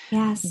heart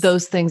Yes.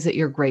 those things that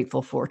you're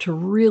grateful for to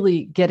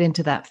really get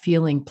into that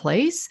feeling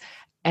place.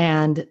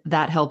 And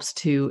that helps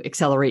to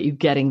accelerate you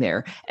getting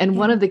there. And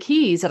one Yeah. of the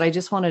keys that I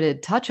just wanted to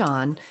touch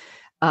on,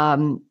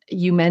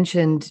 you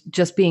mentioned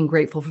just being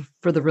grateful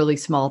for the really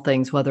small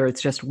things, whether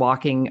it's just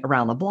walking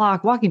around the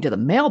block, walking to the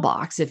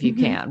mailbox if you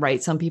Mm-hmm. can,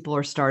 right? Some people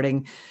are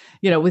starting,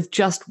 with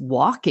just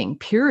walking,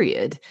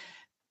 period,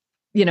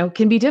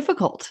 can be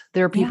difficult.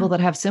 There are people Yeah.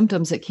 that have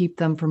symptoms that keep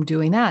them from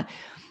doing that.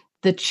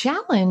 The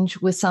challenge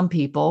with some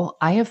people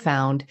I have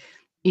found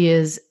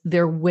is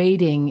they're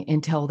waiting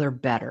until they're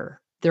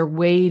better. They're Yeah.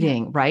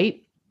 waiting,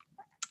 right?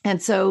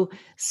 And so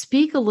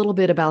speak a little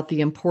bit about the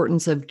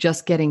importance of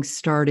just getting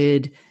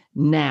started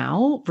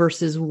now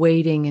versus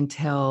waiting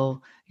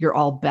until you're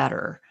all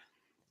better.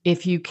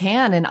 If you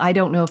can, and I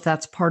don't know if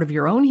that's part of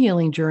your own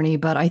healing journey,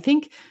 but I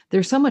think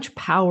there's so much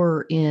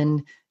power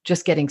in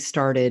just getting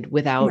started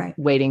without Right.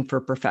 waiting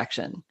for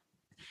perfection.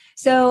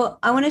 So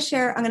I want to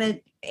share, I'm going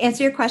to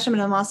answer your question,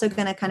 but I'm also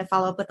going to kind of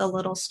follow up with a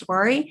little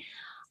story.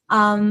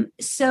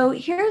 So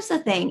here's the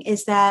thing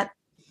is that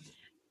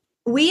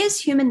we as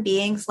human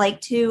beings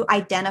like to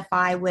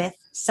identify with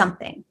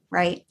something,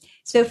 right?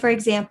 So, for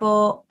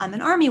example, I'm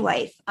an army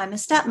wife, I'm a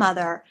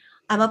stepmother,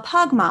 I'm a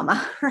pug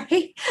mama,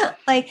 right?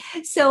 Like,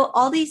 so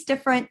all these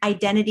different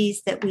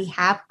identities that we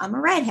have, I'm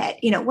a redhead,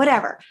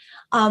 whatever.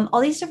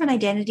 All these different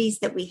identities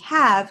that we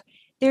have,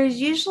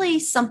 there's usually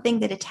something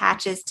that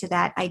attaches to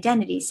that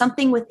identity,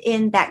 something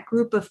within that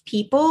group of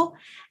people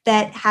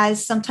that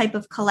has some type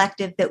of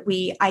collective that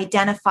we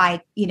identify,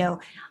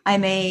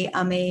 I'm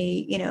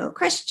a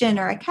Christian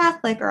or a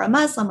Catholic or a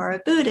Muslim or a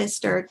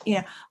Buddhist or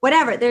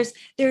whatever. There's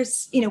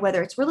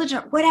whether it's religion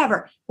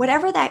or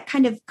whatever that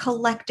kind of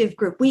collective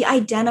group, we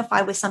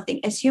identify with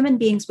something. As human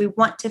beings, we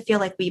want to feel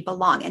like we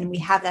belong and we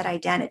have that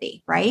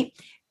identity, right?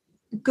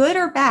 Good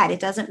or bad,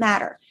 it doesn't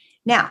matter.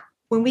 Now,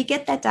 when we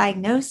get that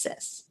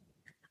diagnosis,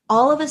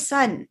 all of a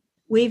sudden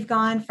we've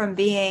gone from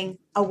being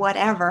a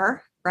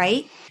whatever,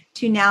 right,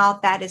 to now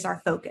that is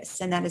our focus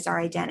and that is our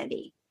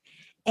identity.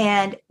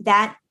 And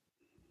that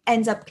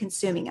ends up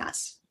consuming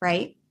us,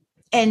 right?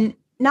 And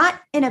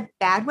not in a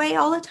bad way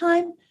all the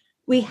time.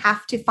 We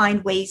have to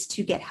find ways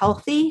to get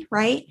healthy,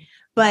 right?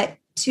 But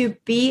to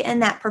be in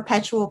that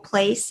perpetual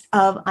place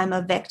of I'm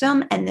a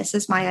victim and this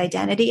is my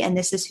identity and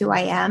this is who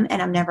I am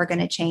and I'm never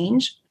going to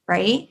change,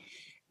 right?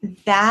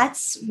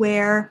 That's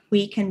where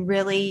we can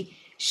really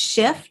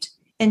shift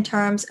in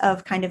terms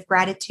of kind of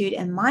gratitude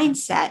and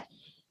mindset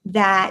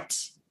that,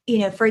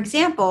 for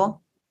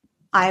example,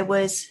 I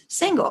was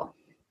single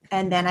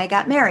and then I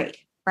got married,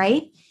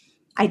 right?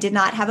 I did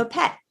not have a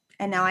pet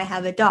and now I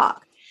have a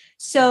dog.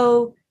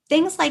 So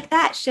things like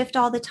that shift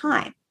all the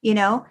time,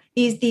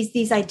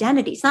 these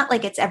identities, not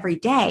like it's every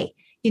day,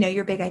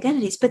 your big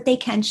identities, but they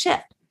can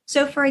shift.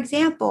 So for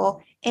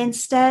example,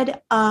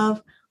 instead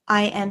of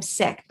I am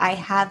sick, I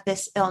have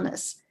this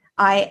illness,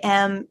 I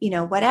am,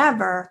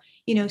 whatever,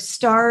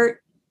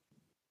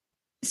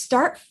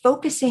 start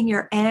focusing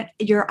your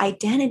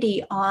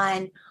identity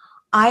on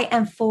I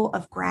am full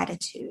of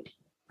gratitude,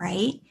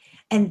 right?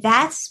 And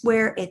that's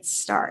where it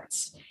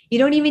starts. You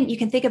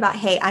can think about,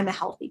 hey, I'm a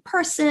healthy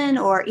person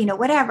or,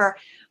 whatever,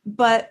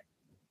 but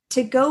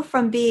to go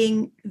from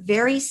being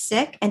very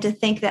sick and to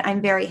think that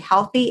I'm very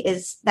healthy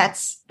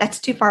that's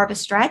too far of a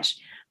stretch.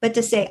 But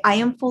to say I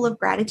am full of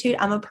gratitude,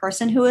 I'm a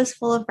person who is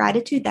full of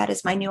gratitude, that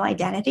is my new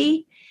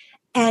identity.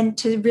 And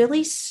to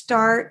really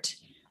start,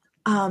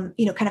 kind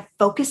of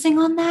focusing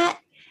on that,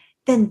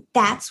 then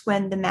that's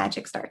when the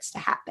magic starts to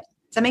happen.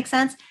 Does that make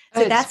sense?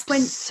 So that's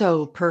when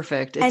so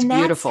perfect. It's and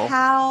beautiful.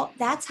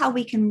 That's how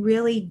we can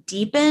really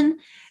deepen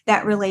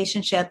that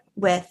relationship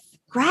with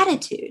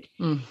gratitude.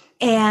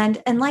 And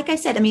like I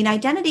said, I mean,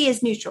 identity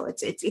is neutral.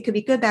 It could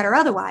be good, bad, or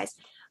otherwise.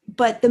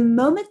 But the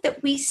moment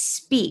that we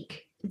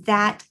speak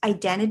that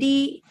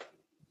identity,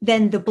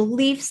 then the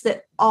beliefs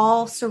that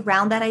all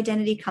surround that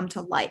identity come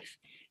to life.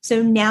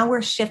 So now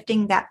we're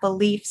shifting that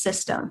belief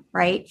system,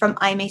 right? From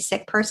I'm a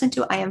sick person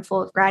to I am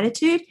full of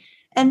gratitude.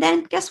 And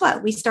then guess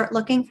what? We start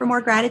looking for more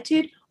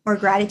gratitude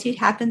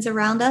happens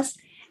around us.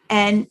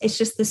 And it's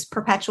just this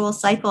perpetual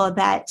cycle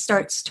that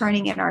starts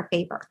turning in our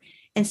favor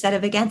instead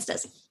of against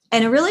us.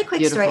 And a really quick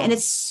Beautiful story, and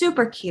it's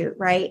super cute,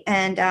 right?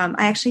 And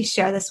I actually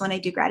share this when I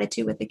do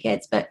gratitude with the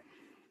kids, but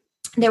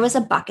there was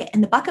a bucket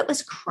and the bucket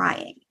was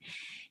crying.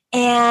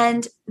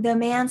 And the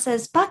man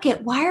says,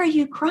 "Bucket, why are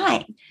you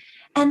crying?"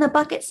 And the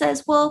bucket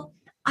says, "Well,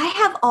 I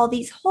have all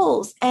these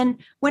holes.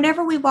 And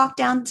whenever we walk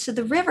down to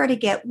the river to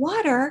get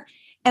water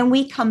and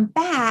we come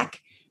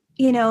back,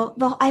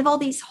 I have all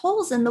these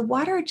holes and the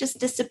water just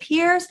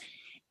disappears.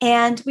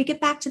 And we get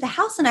back to the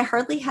house and I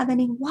hardly have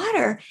any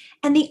water.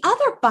 And the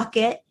other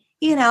bucket,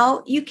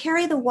 you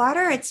carry the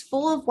water, it's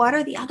full of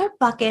water. The other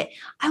bucket,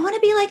 I want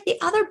to be like the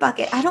other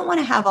bucket. I don't want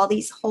to have all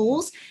these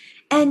holes.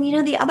 And,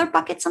 the other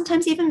bucket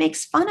sometimes even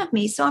makes fun of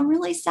me. So I'm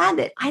really sad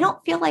that I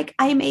don't feel like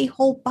I'm a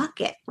whole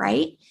bucket,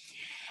 right?"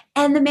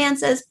 And the man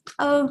says,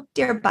 "Oh,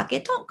 dear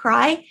bucket, don't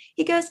cry."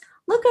 He goes,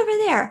 "Look over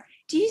there.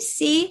 Do you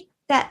see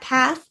that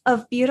path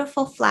of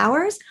beautiful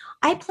flowers?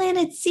 I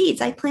planted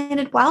seeds. I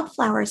planted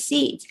wildflower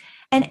seeds.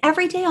 And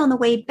every day on the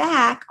way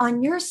back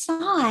on your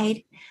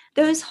side,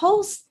 those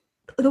holes,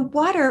 the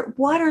water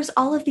waters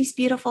all of these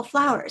beautiful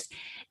flowers.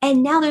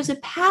 And now there's a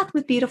path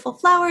with beautiful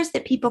flowers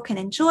that people can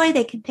enjoy.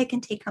 They can pick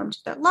and take home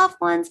to their loved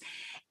ones.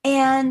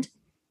 And,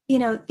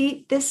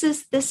 this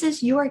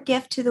is your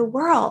gift to the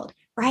world,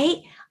 right?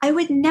 I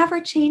would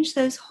never change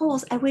those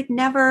holes. I would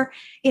never,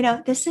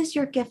 this is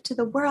your gift to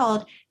the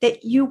world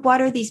that you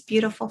water these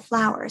beautiful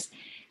flowers."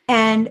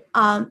 And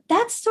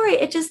that story,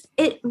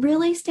 it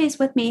really stays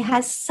with me,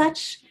 has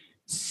such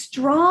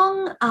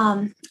strong,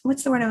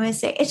 what's the word I want to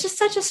say? It's just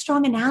such a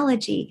strong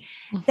analogy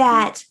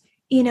that,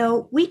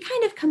 we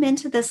kind of come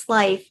into this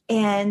life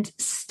and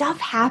stuff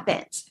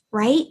happens,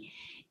 right?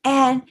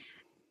 And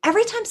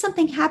every time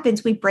something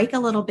happens, we break a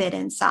little bit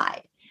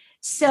inside.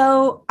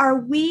 So are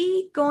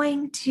we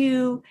going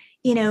to,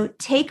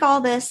 take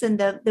all this and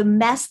the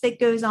mess that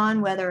goes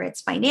on, whether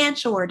it's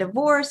financial or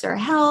divorce or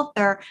health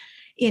or,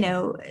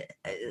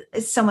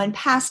 someone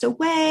passed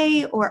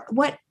away or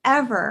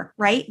whatever,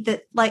 right?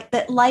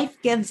 That life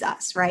gives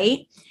us,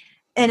 right?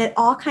 And it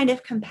all kind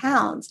of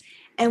compounds.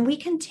 And we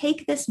can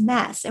take this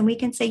mess and we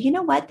can say, you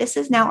know what? This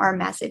is now our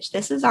message.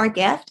 This is our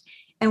gift.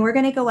 And we're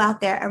going to go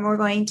out there and we're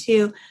going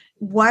to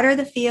water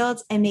the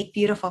fields and make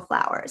beautiful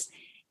flowers.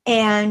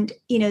 And,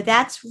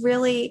 that's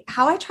really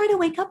how I try to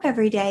wake up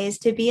every day, is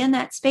to be in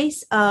that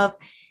space of,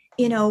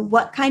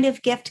 what kind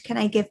of gift can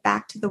I give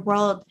back to the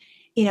world,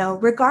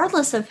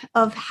 regardless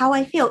of how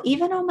I feel,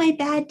 even on my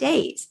bad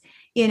days.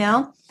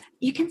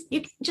 You can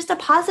just a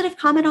positive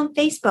comment on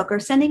Facebook, or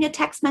sending a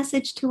text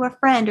message to a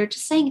friend, or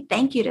just saying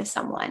thank you to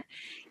someone.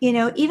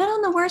 Even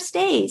on the worst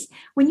days,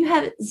 when you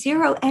have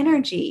zero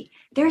energy,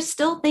 there's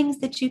still things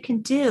that you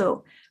can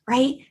do,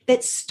 right,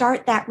 that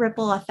start that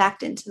ripple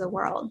effect into the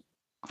world.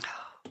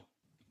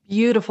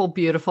 Beautiful,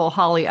 beautiful.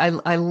 Holly,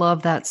 I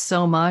love that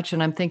so much.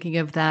 And I'm thinking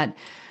of the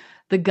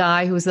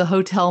guy who was the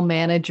hotel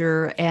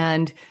manager,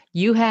 and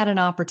you had an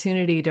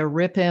opportunity to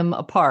rip him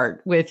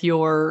apart with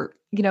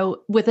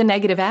with a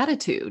negative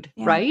attitude,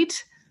 yeah.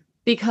 Right?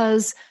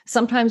 Because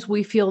sometimes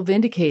we feel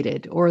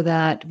vindicated, or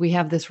that we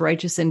have this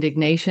righteous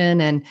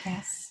indignation, and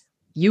yes,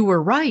 you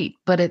were right.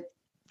 But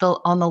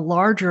on the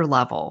larger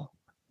level,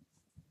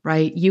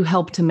 right, you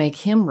helped to make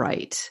him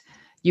right.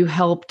 You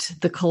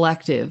helped the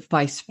collective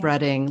by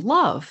spreading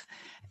love.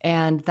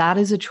 And that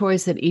is a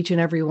choice that each and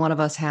every one of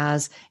us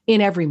has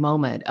in every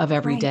moment of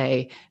every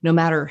day, no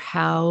matter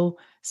how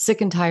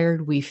sick and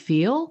tired we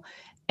feel.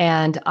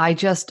 And I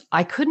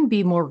couldn't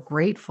be more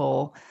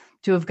grateful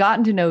to have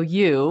gotten to know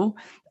you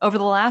over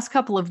the last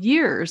couple of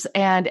years.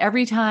 And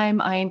every time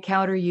I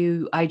encounter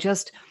you, I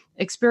just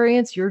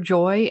experience your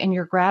joy and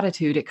your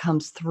gratitude. It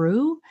comes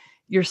through.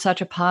 You're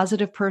such a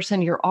positive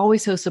person. You're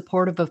always so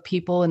supportive of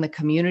people in the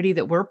community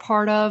that we're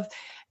part of.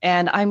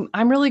 And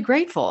I'm really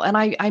grateful. And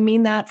I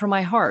mean that from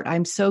my heart.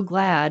 I'm so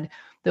glad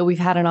that we've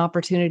had an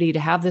opportunity to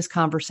have this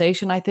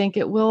conversation. I think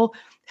it will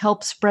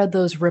help spread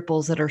those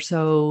ripples that are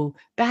so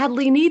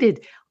badly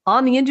needed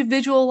on the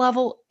individual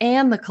level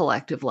and the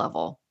collective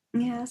level.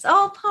 Yes.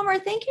 Oh, Palmer,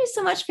 thank you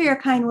so much for your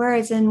kind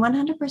words, and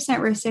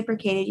 100%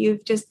 reciprocated.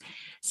 You've just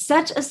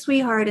such a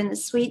sweetheart and a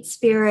sweet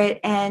spirit,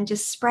 and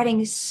just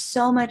spreading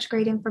so much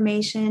great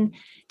information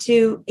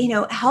to,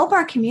 help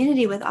our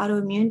community with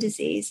autoimmune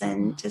disease,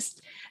 and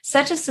just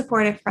such a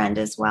supportive friend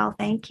as well.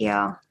 Thank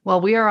you.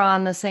 Well, we are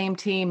on the same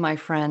team, my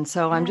friend.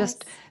 So yes. I'm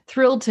just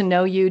thrilled to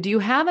know you. Do you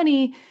have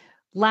any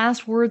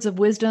last words of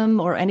wisdom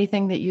or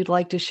anything that you'd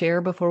like to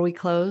share before we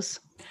close?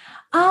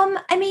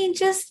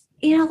 Just,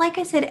 like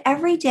I said,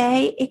 every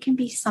day it can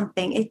be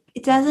something.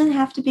 It doesn't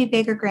have to be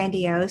big or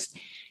grandiose.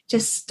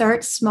 Just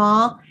start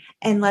small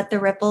and let the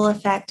ripple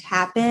effect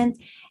happen.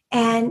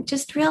 And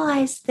just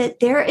realize that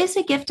there is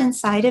a gift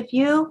inside of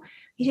you.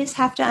 You just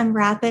have to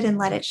unwrap it and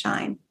let it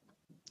shine.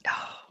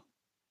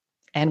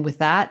 And with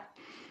that,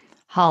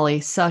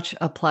 Holly, such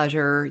a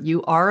pleasure.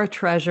 You are a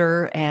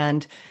treasure,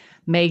 and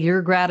may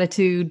your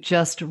gratitude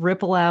just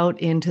ripple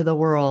out into the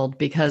world,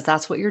 because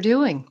that's what you're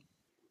doing.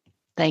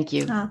 Thank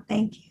you. Oh,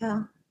 thank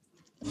you.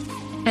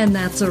 And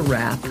that's a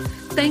wrap.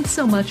 Thanks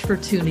so much for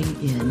tuning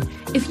in.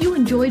 If you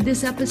enjoyed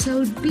this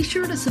episode, be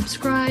sure to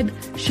subscribe,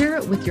 share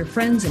it with your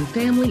friends and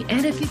family,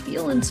 and if you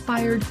feel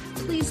inspired,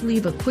 please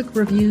leave a quick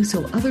review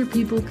so other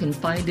people can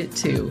find it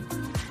too.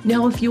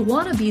 Now, if you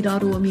want to beat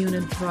autoimmune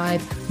and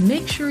thrive,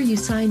 make sure you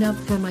sign up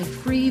for my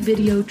free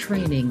video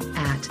training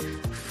at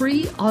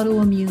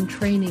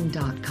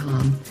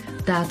freeautoimmunetraining.com.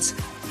 That's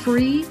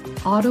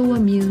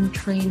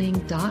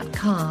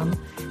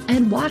freeautoimmunetraining.com,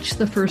 and watch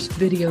the first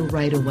video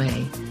right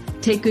away.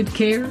 Take good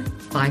care.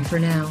 Bye for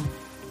now.